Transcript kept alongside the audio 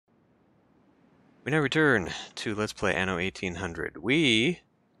We now return to Let's Play Anno 1800. We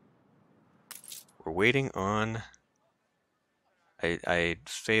were waiting on... I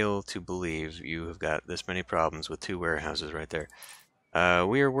fail to believe you have got this many problems with two warehouses right there.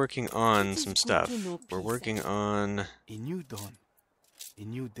 We are working on some stuff. We're working on... A new dawn, a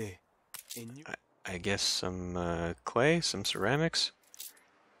new day, I guess some clay, some ceramics.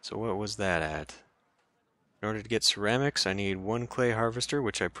 So what was that at? In order to get ceramics, I need one clay harvester,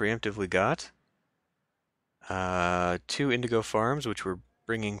 which I preemptively got. 2 indigo farms, which we're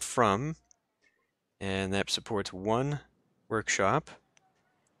bringing from, and that supports 1 workshop.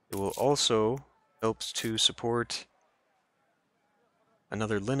 It will also helps to support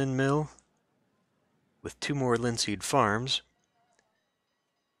another linen mill with 2 more linseed farms.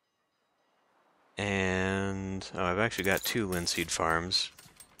 And oh, I've actually got 2 linseed farms,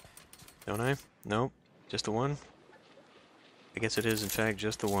 don't I? Nope, just the 1. I guess it is in fact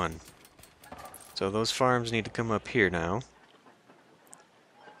just the 1. So those farms need to come up here now.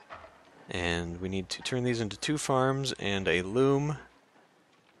 And we need to turn these into 2 farms and a loom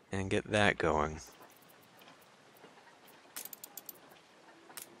and get that going.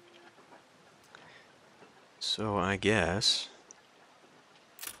 So I guess...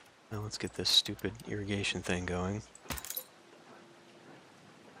 Well, let's get this stupid irrigation thing going.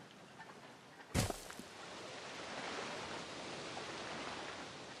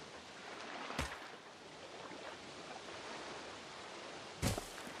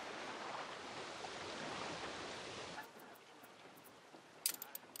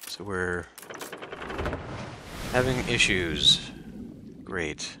 So we're having issues.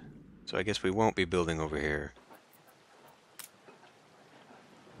 Great. So I guess we won't be building over here.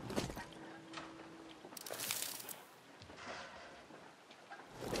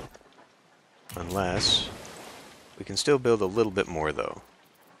 Unless... we can still build a little bit more though.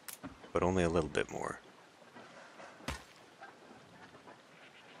 But only a little bit more.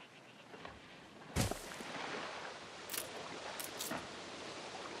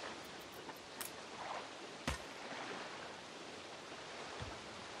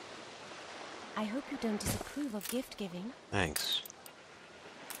 I hope you don't disapprove of gift giving. Thanks.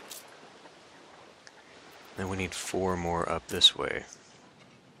 Then we need 4 more up this way.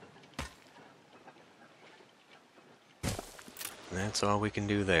 And that's all we can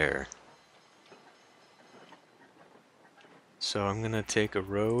do there. So I'm gonna take a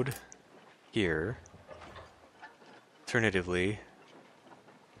road here. Alternatively,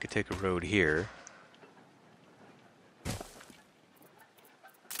 I could take a road here.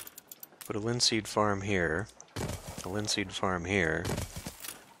 Put a linseed farm here. A linseed farm here.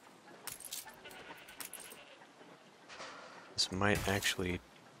 This might actually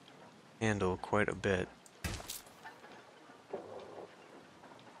handle quite a bit.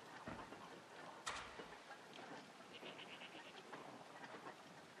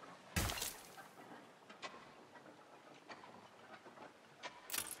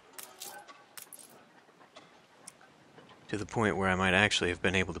 To the point where I might actually have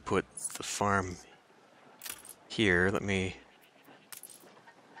been able to put the farm here. Let me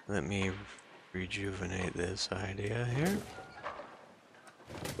rejuvenate this idea here.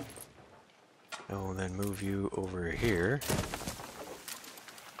 I will then move you over here.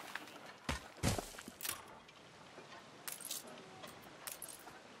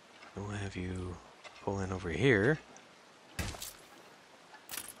 We'll have you pull in over here.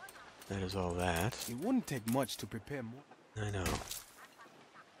 That is all that. It wouldn't take much to prepare more. I know.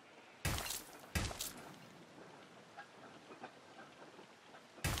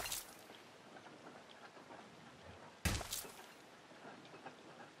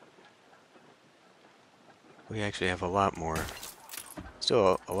 We actually have a lot more,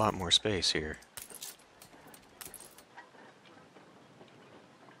 still a lot more space here.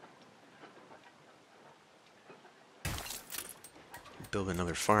 Build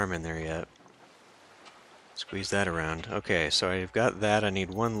another farm in there yet. Squeeze that around. Okay, so I've got that. I need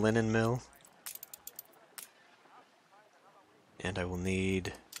 1 linen mill. And I will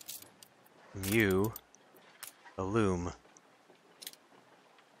need from you a loom.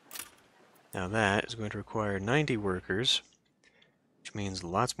 Now that is going to require 90 workers, which means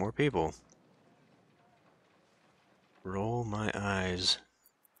lots more people. Roll my eyes.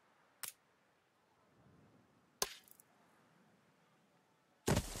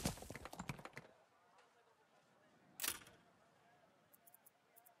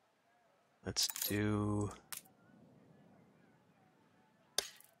 Let's do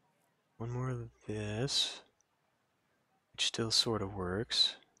 1 more of this, which still sort of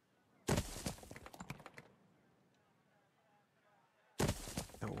works.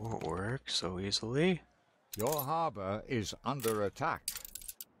 That won't work. work so easily. Your harbor is under attack.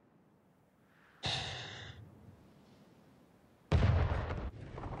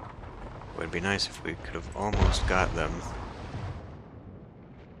 Would be nice if we could have almost got them.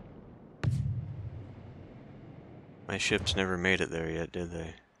 My ships never made it there yet, did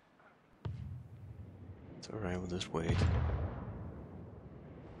they? It's alright, we'll just wait.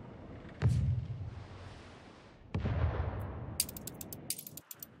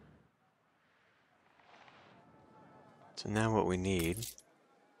 So now what we need...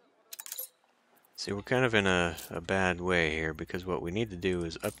 See, we're kind of in a bad way here, because what we need to do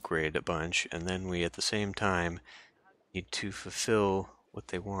is upgrade a bunch, and then we, at the same time, need to fulfill what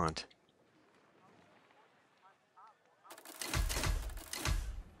they want.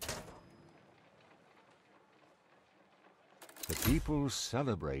 The people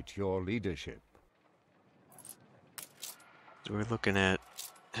celebrate your leadership. So we're looking at,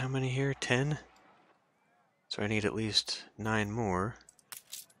 how many here? 10? So I need at least 9 more.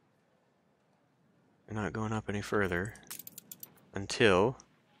 We're not going up any further until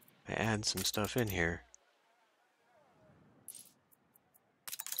I add some stuff in here.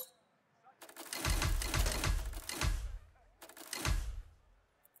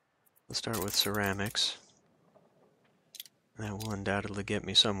 Let's start with ceramics. That will undoubtedly get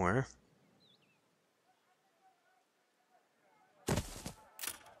me somewhere.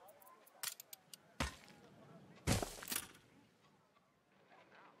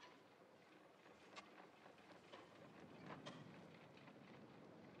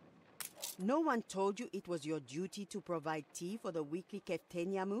 No one told you it was your duty to provide tea for the weekly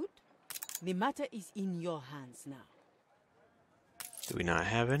Keftenia mood? The matter is in your hands now. Do we not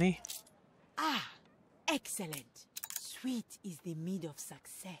have any? Ah, excellent. Sweet is the meed of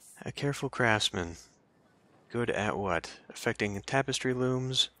success. A careful craftsman. Good at what? Affecting tapestry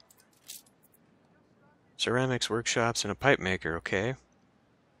looms, ceramics workshops, and a pipe maker, okay.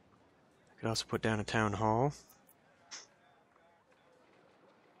 I could also put down a town hall.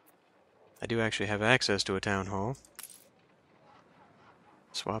 I do actually have access to a town hall.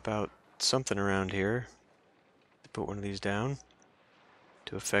 Swap out something around here to put one of these down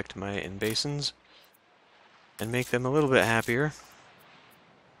to affect my in-basins and make them a little bit happier.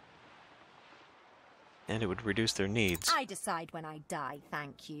 And it would reduce their needs. I decide when I die,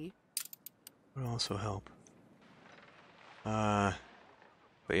 thank you. Would also help. But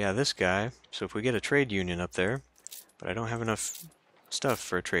yeah, this guy. So if we get a trade union up there, but I don't have enough stuff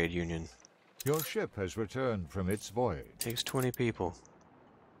for a trade union. Your ship has returned from its voyage. Takes 20 people.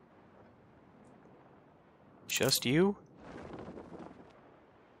 Just you?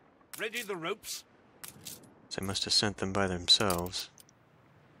 Ready the ropes? So I must have sent them by themselves.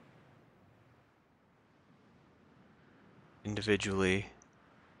 Individually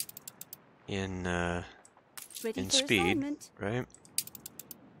in Ready for speed, assignment. right?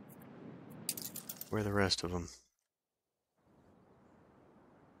 Where are the rest of them?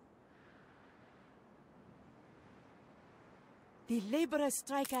 The laborers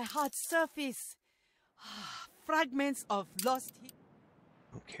strike a hard surface. Fragments of lost...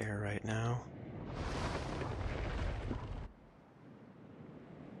 Don't care right now.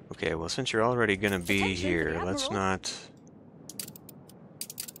 Okay, well, since you're already gonna be Attention, here, the let's Admiral. not...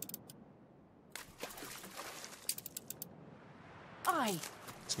 Aye.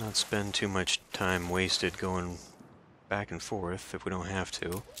 Let's not spend too much time wasted going back and forth if we don't have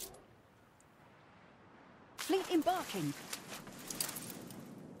to. Fleet embarking.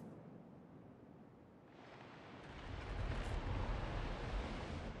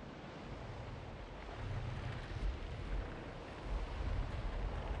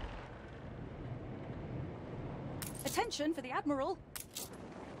 Attention for the Admiral.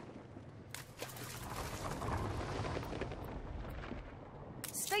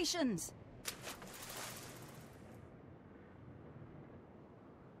 Stations.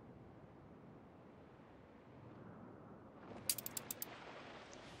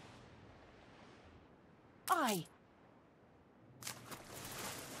 Aye.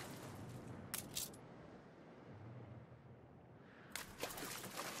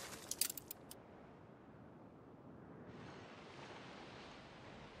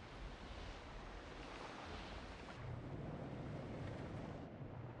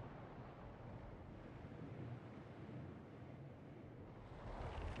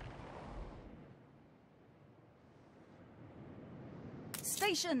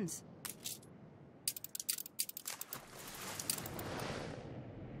 Stations.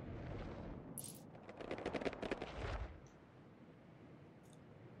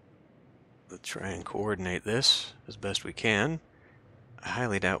 Let's try and coordinate this as best we can. I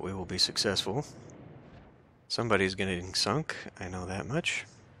highly doubt we will be successful. Somebody's getting sunk, I know that much.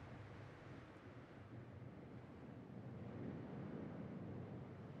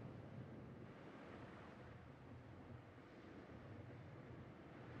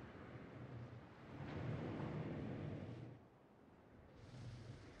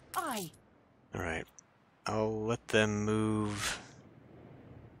 Aye. Alright, I'll let them move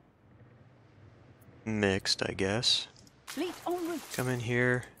mixed, I guess. Fleet en route. Come in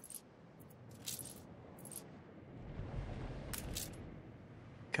here.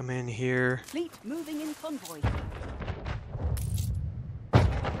 Come in here. Fleet moving in convoy.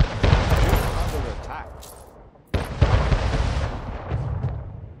 Under attack.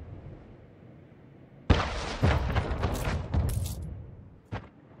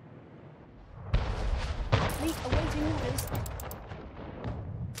 Fleet awaiting orders.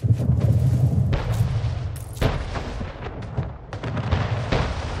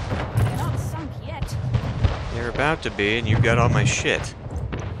 They're not sunk yet. You're about to be, and you've got all my shit.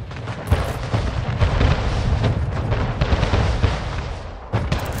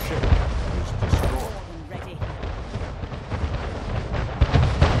 Ship is destroyed. More than ready.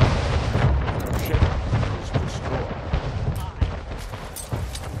 Ship is destroyed. Aye.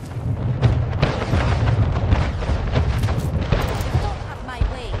 If I don't have my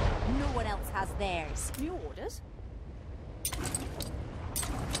way, no one else has theirs. New orders?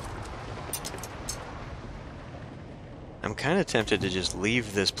 I'm kind of tempted to just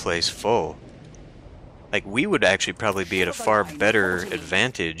leave this place full. Like, we would actually probably be at a far better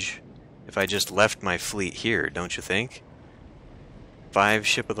advantage if I just left my fleet here, don't you think? 5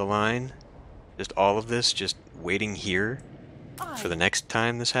 ship of the line, just all of this, just waiting here for the next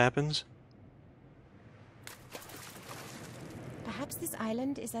time this happens? Perhaps this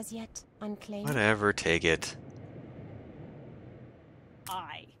island is as yet unclaimed. Whatever, take it.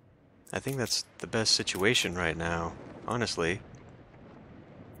 Aye. I think that's the best situation right now, honestly.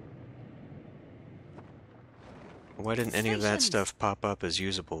 Why didn't any of that Stations. stuff pop up as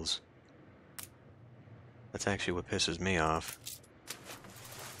usables? That's actually what pisses me off.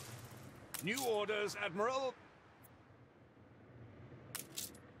 New orders, Admiral.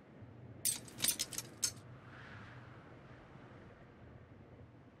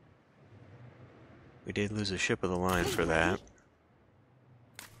 We did lose a ship of the line for that.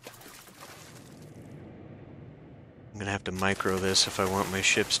 I'm gonna have to micro this if I want my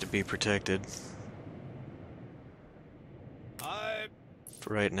ships to be protected.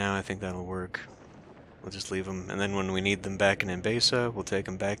 For right now, I think that'll work. We'll just leave them, and then when we need them back in Embesa, we'll take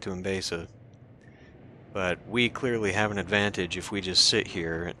them back to Embesa. But we clearly have an advantage if we just sit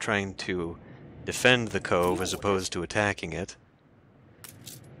here trying to defend the cove as opposed to attacking it.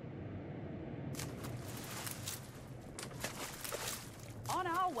 On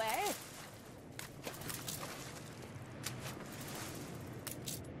our way.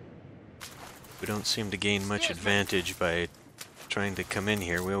 We don't seem to gain much advantage by trying to come in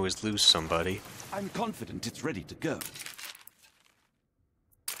here. We always lose somebody. I'm confident it's ready to go.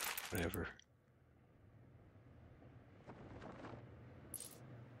 Whatever.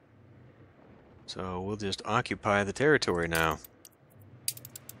 So we'll just occupy the territory now.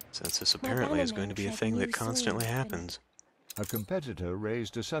 Since this apparently is going to be a thing that constantly happens. A competitor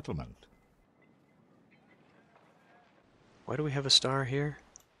raised a settlement. Why do we have a star here?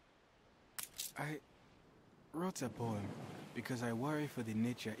 I wrote a poem because I worry for the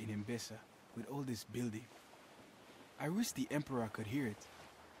nature in Embesa with all this building. I wish the Emperor could hear it,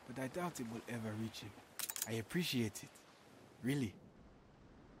 but I doubt it will ever reach him. I appreciate it. Really.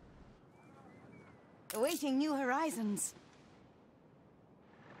 Awaiting new horizons.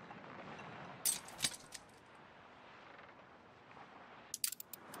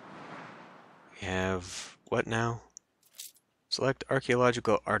 We have what now? Select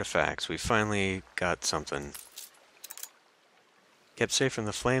archaeological artifacts. We finally got something. Kept safe from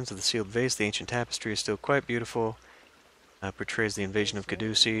the flames of the sealed vase, the ancient tapestry is still quite beautiful. Portrays the invasion of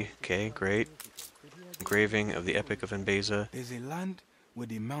Caduce. Okay, great. Engraving of the Epic of Embesa. There's a land where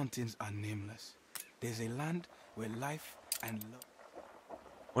the mountains are nameless. There's a land where life and love...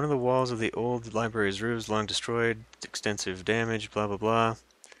 One of the walls of the old library's roofs long destroyed, extensive damage, blah blah blah.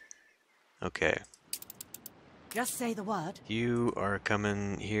 Okay. Just say the word. You are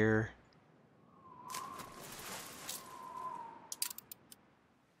coming here.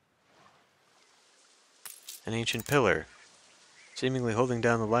 An ancient pillar, seemingly holding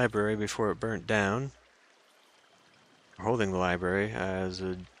down the library before it burnt down. Or holding the library as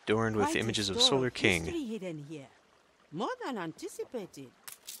adorned with Quite a images of store Solar history King. hidden here. More than anticipated.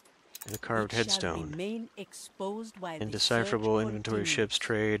 And a carved It shall headstone. remain exposed while Indecipherable the search inventory continues. ships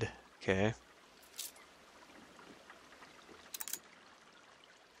trade. Okay.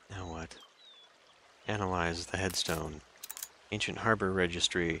 Now what? Analyze the headstone. Ancient harbor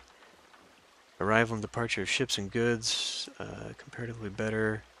registry. Arrival and departure of ships and goods. Comparatively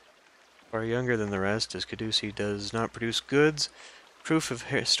better. Far younger than the rest, as Caduceus does not produce goods. Proof of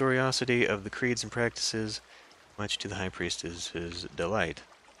historicity of the creeds and practices, much to the High Priestess's delight.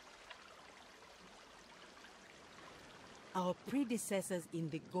 Our predecessors in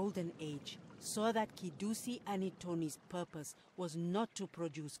the Golden Age saw that Kidusi Anitoni's purpose was not to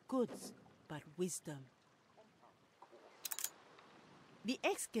produce goods, but wisdom. The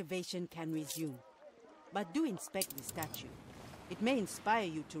excavation can resume, but do inspect the statue. It may inspire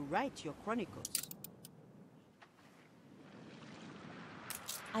you to write your chronicles.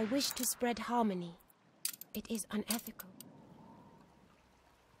 I wish to spread harmony. It is unethical.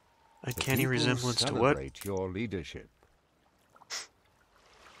 Uncanny The people resemblance to what? celebrate your leadership.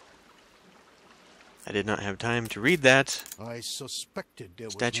 I did not have time to read that. I suspected there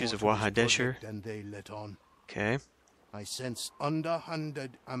was Statues more of to this Wahadesher. project than they let on. Okay. I sense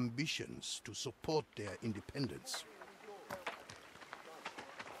underhanded ambitions to support their independence.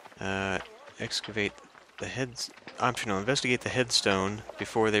 Excavate the heads. Optional. Investigate the headstone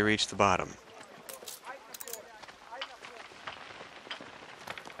before they reach the bottom.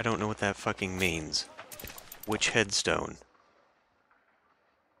 I don't know what that fucking means. Which headstone?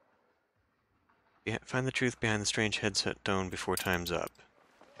 Find the truth behind the strange headstone before time's up.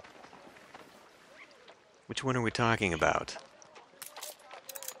 Which one are we talking about?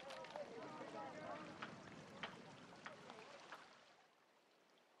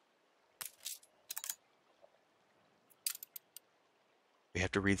 We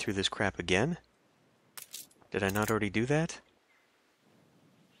have to read through this crap again? Did I not already do that?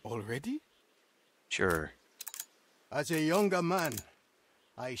 Already? Sure. As a younger man,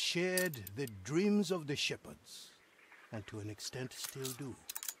 I shared the dreams of the shepherds, and to an extent still do.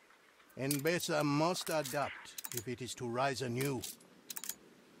 Embesa must adapt if it is to rise anew.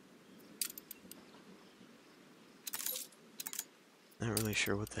 Not really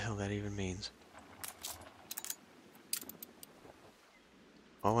sure what the hell that even means.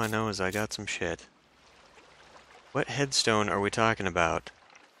 All I know is I got some shit. What headstone are we talking about?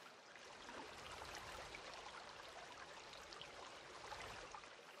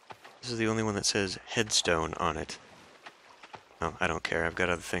 This is the only one that says headstone on it. Oh, I don't care. I've got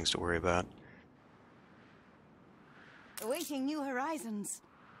other things to worry about. Awaiting new horizons.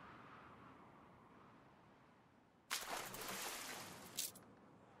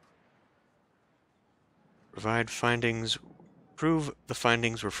 Provide findings. Prove the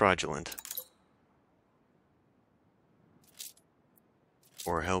findings were fraudulent.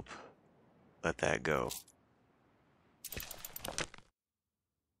 Or help let that go.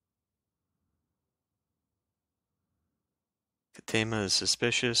 Katema is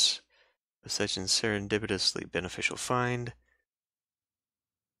suspicious of such a serendipitously beneficial find.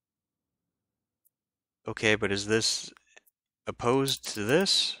 Okay, but is this opposed to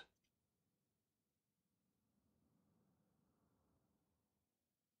this?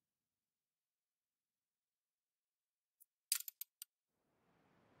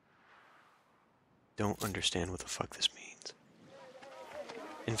 Don't understand what the fuck this means.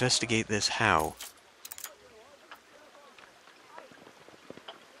 Investigate this how?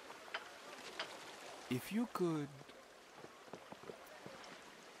 If you could...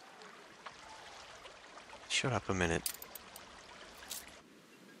 Shut up a minute.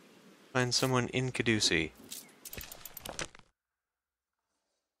 Find someone in Caduceus.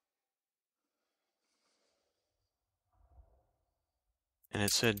 And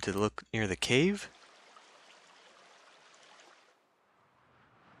it said to look near the cave?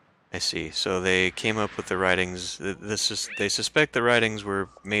 I see. So they came up with the writings. They suspect the writings were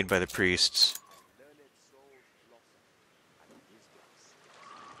made by the priests.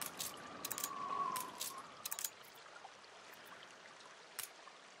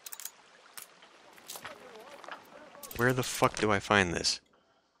 Where the fuck do I find this?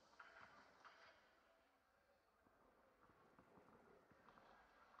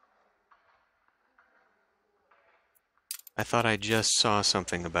 I thought I just saw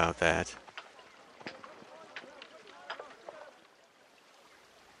something about that.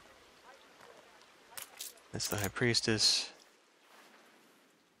 That's the High Priestess.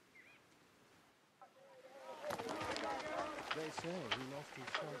 They say he lost his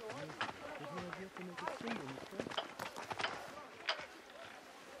sight, but he has yet to make a single mistake.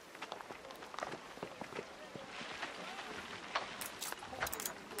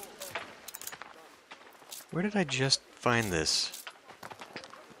 Where did I just find this?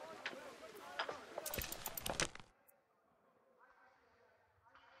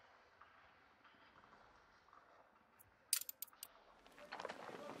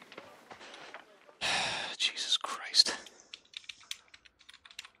 Jesus Christ.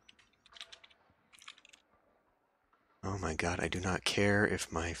 Oh my god, I do not care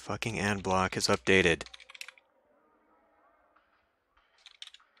if my fucking ad block is updated.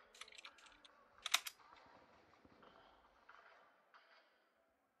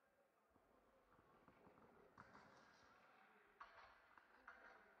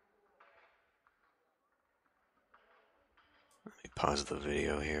 Let me pause the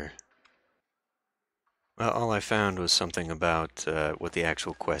video here. Well, all I found was something about what the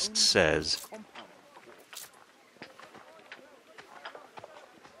actual quest says.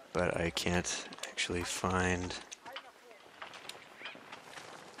 But I can't actually find...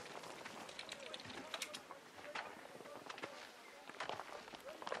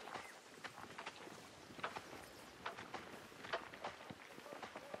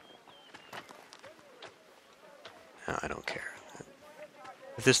 No, I don't care.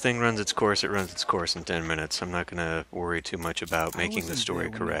 If this thing runs its course, it runs its course in 10 minutes. I'm not going to worry too much about making the story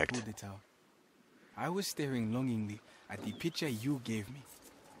correct. I was staring longingly at the picture you gave me.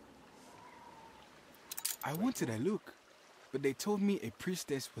 I wanted a look, but they told me a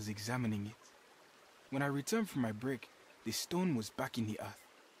priestess was examining it. When I returned from my break, the stone was back in the earth.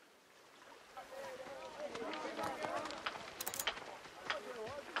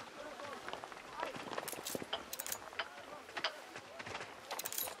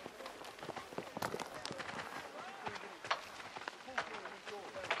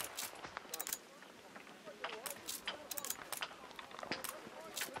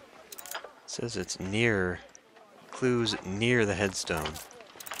 Says it's near, clues near the headstone.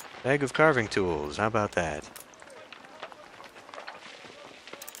 Bag of carving tools, how about that?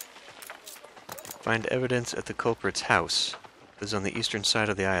 Find evidence at the culprit's house. This is on the eastern side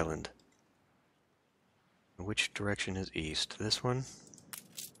of the island. Which direction is east? This one?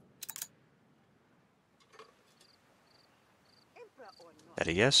 That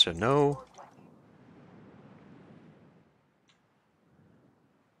a yes or no?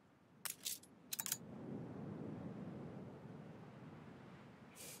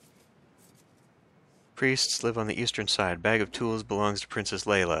 Priests live on the eastern side. Bag of tools belongs to Princess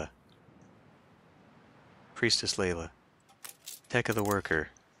Layla. Priestess Layla. Tech of the worker.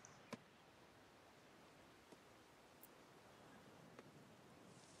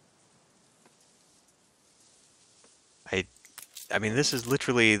 I mean, this is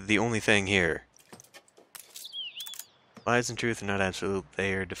literally the only thing here. Lies and truth are not absolute.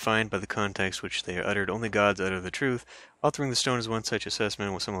 They are defined by the context which they are uttered. Only gods utter the truth. Altering the stone is one such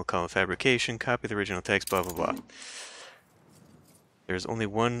assessment, what some will call a fabrication. Copy the original text, blah, blah, blah. There's only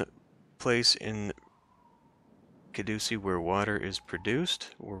one place in Caducee where water is produced.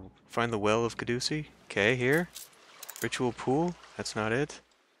 Or find the well of Caducee. Okay, here. Ritual pool. That's not it.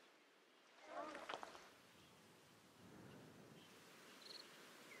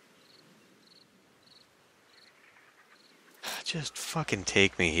 Just fucking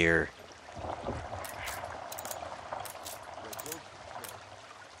take me here.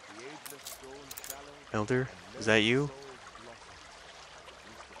 Elder, is that you?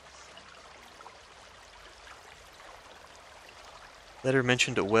 Letter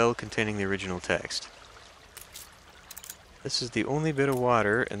mentioned a well containing the original text. This is the only bit of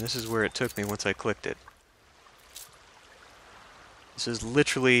water, and this is where it took me once I clicked it. This is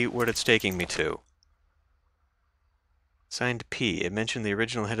literally what it's taking me to. Signed P. It mentioned the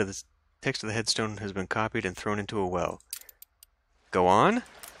original head of the text of the headstone has been copied and thrown into a well. Go on?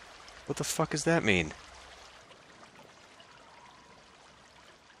 What the fuck does that mean?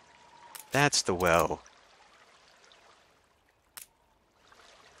 That's the well.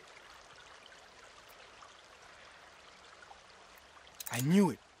 I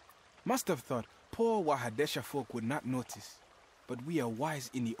knew it. Must have thought poor Wahadesha folk would not notice. But we are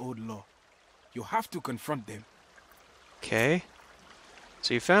wise in the old law. You have to confront them. Okay.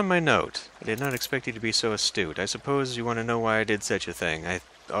 So you found my note. I did not expect you to be so astute. I suppose you want to know why I did such a thing. I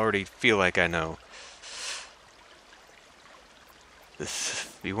already feel like I know.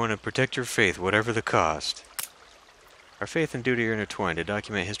 You want to protect your faith, whatever the cost. Our faith and duty are intertwined. To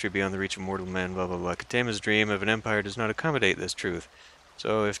document history beyond the reach of mortal man, blah, blah, blah. Katema's dream of an empire does not accommodate this truth.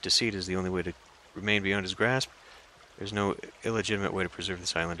 So if deceit is the only way to remain beyond his grasp, there's no illegitimate way to preserve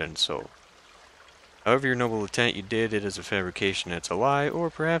this island and its soul. However your noble intent, you did it as a fabrication, it's a lie,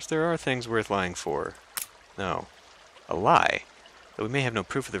 or perhaps there are things worth lying for. No. A lie? Though we may have no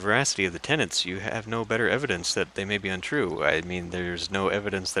proof of the veracity of the tenets, you have no better evidence that they may be untrue. I mean, there's no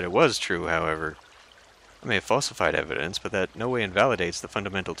evidence that it was true, however. I may have falsified evidence, but that no way invalidates the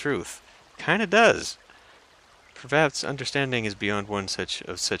fundamental truth. Kinda does. Perhaps understanding is beyond one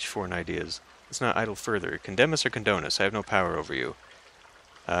of such foreign ideas. Let's not idle further. Condemn us or condone us. I have no power over you.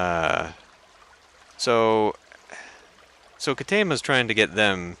 So Katema's trying to get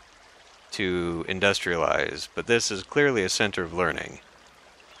them to industrialize, but this is clearly a center of learning.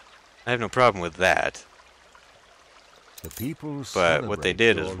 I have no problem with that. The people But what they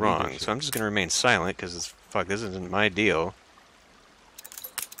did celebrate is your wrong, leadership. so I'm just going to remain silent, because, fuck, this isn't my deal.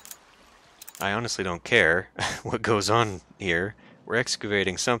 I honestly don't care what goes on here. We're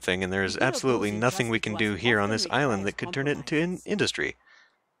excavating something, and there's absolutely nothing we can do here on this island that could turn it into industry.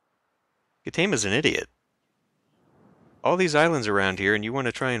 Katema's an idiot. All these islands around here, and you want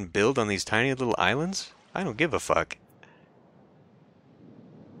to try and build on these tiny little islands? I don't give a fuck.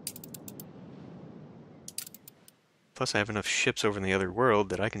 Plus, I have enough ships over in the other world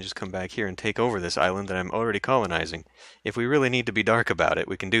that I can just come back here and take over this island that I'm already colonizing. If we really need to be dark about it,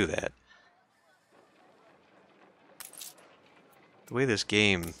 we can do that. The way this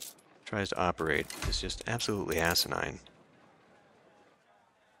game tries to operate is just absolutely asinine.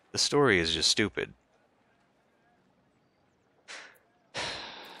 The story is just stupid.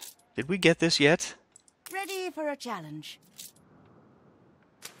 Did we get this yet? Ready for a challenge.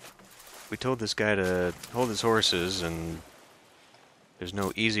 We told this guy to hold his horses, and there's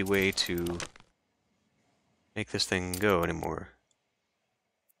no easy way to make this thing go anymore.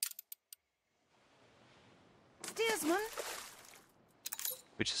 Steersman.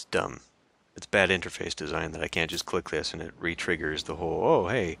 Which is dumb. It's bad interface design that I can't just click this and it re-triggers the whole, oh,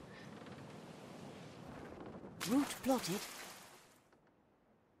 hey. Route plotted.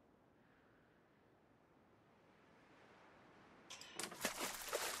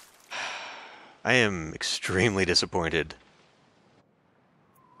 I am extremely disappointed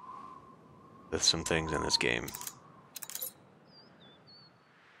with some things in this game.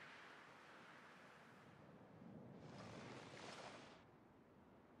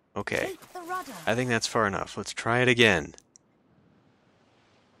 Okay, Take the rudder. I think that's far enough. Let's try it again.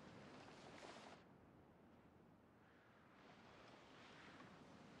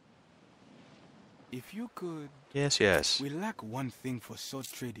 If you could... Yes, yes. We lack one thing for sword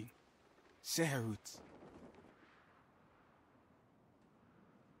trading. Seherut.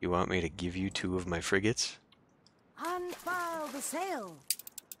 You want me to give you 2 of my frigates? Unfurl the sail.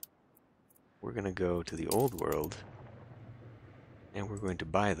 We're gonna go to the old world, and we're going to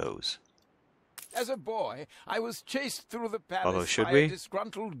buy those. As a boy, I was chased through the palace Although, should by we? a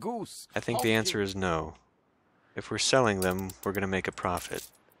disgruntled goose. I think the answer is no. If we're selling them, we're gonna make a profit.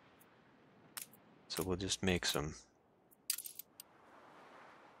 So we'll just make some.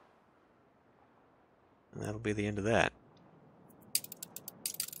 And that'll be the end of that.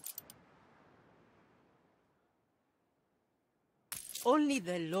 Only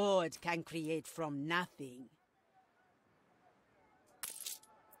the Lord can create from nothing.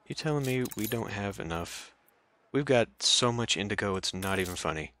 You telling me we don't have enough? We've got so much indigo, it's not even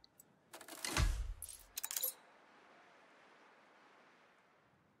funny.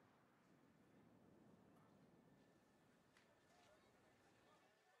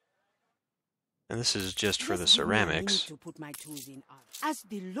 And this is just for the Just give me a minute ceramics. to put my tools in order. As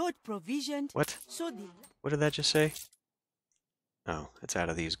the Lord provisioned, What? so the... What did that just say? Oh, it's out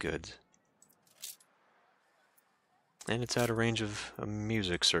of these goods. And it's out of range of a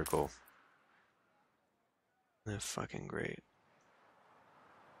music circle. That's fucking great.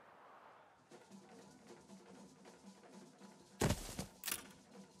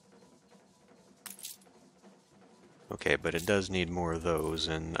 Okay, but it does need more of those,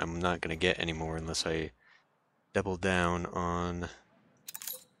 and I'm not going to get any more unless I double down on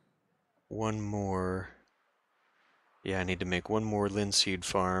one more. Yeah, I need to make one more linseed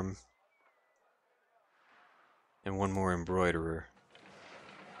farm and one more embroiderer,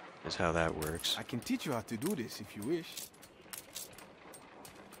 is how that works. I can teach you how to do this if you wish.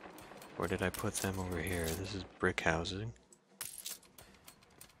 Where did I put them? Over here. This is brick housing.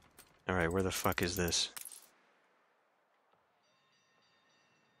 Alright, where the fuck is this?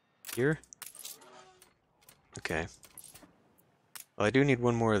 Here? Okay. Well, I do need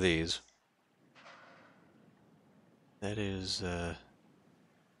one more of these. That is,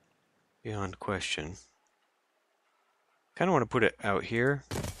 beyond question. Kind of want to put it out here,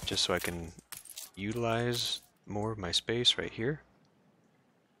 just so I can utilize more of my space right here.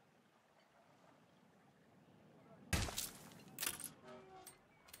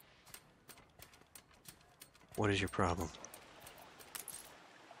 What is your problem?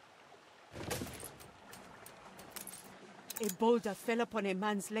 A boulder fell upon a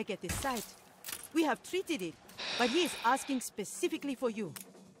man's leg at the site. We have treated it, but he is asking specifically for you.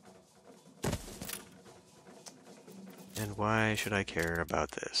 And why should I care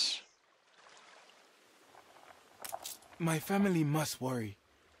about this? My family must worry.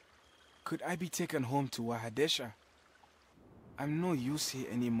 Could I be taken home to Wahadesha? I'm no use here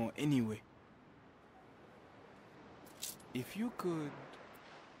anymore anyway. If you could...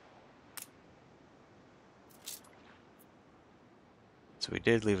 So we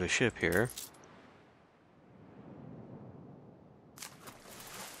did leave a ship here.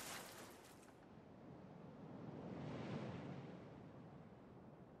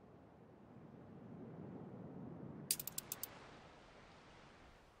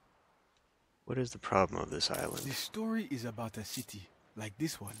 What is the problem of this island? The story is about a city, like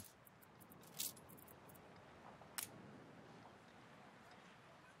this one.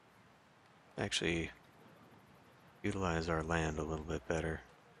 Actually, utilize our land a little bit better.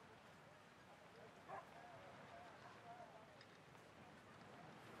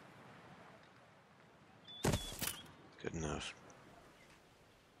 Good enough.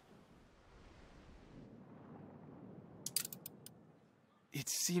 It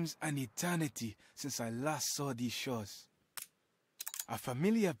seems an eternity since I last saw these shores. A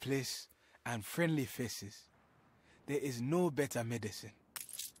familiar place and friendly faces. There is no better medicine.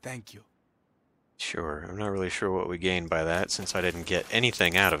 Thank you. Sure, I'm not really sure what we gained by that, since I didn't get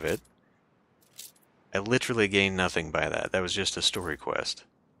anything out of it. I literally gained nothing by that. That was just a story quest.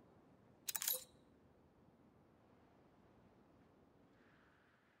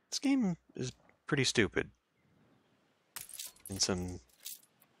 This game is pretty stupid. And some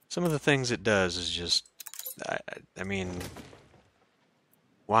of the things it does is just... I mean...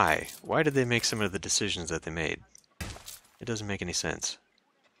 Why? Why did they make some of the decisions that they made? It doesn't make any sense.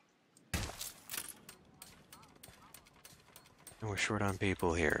 And we're short on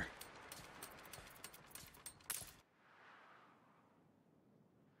people here.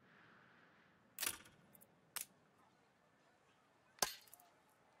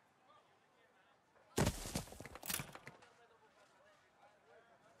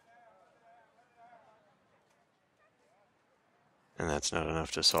 And that's not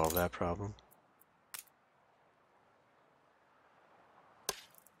enough to solve that problem.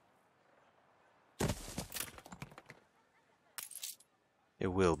 It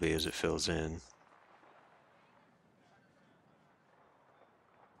will be as it fills in.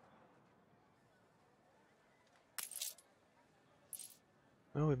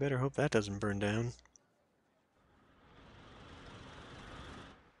 Well, we better hope that doesn't burn down.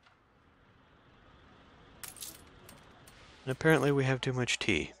 And apparently we have too much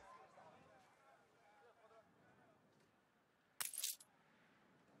tea.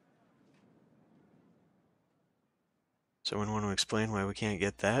 Someone want to explain why we can't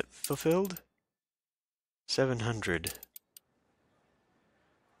get that fulfilled? 700.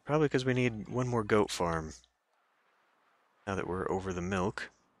 Probably because we need one more goat farm. Now that we're over the milk.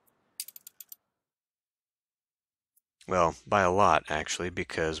 Well, by a lot, actually,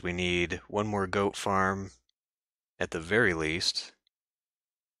 because we need one more goat farm at the very least.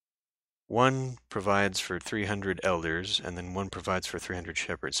 One provides for 300 elders, and then one provides for 300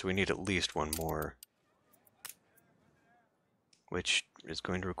 shepherds, so we need at least one more. Which is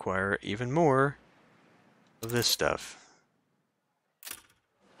going to require even more of this stuff.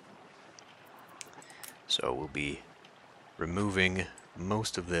 So we'll be removing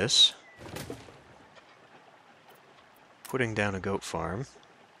most of this, putting down a goat farm.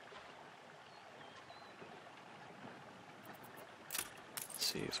 Let's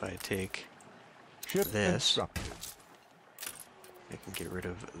see if I take Ship this, constructed. I can get rid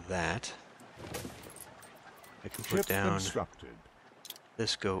of that. I can put Ship down constructed.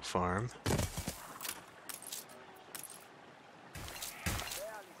 this goat farm.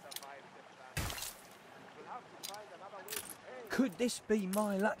 Could this be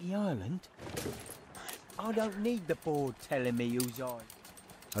my lucky island? I don't need the board telling me who's on.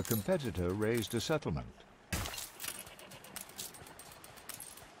 A competitor raised a settlement.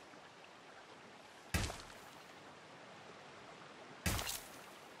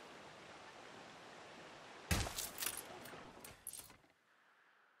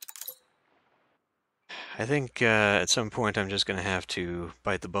 I think at some point I'm just going to have to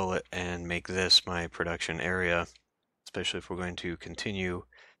bite the bullet and make this my production area, especially if we're going to continue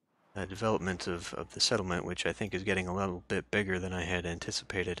development of the settlement, which I think is getting a little bit bigger than I had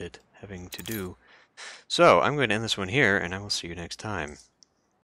anticipated it having to do. So I'm going to end this one here, and I will see you next time.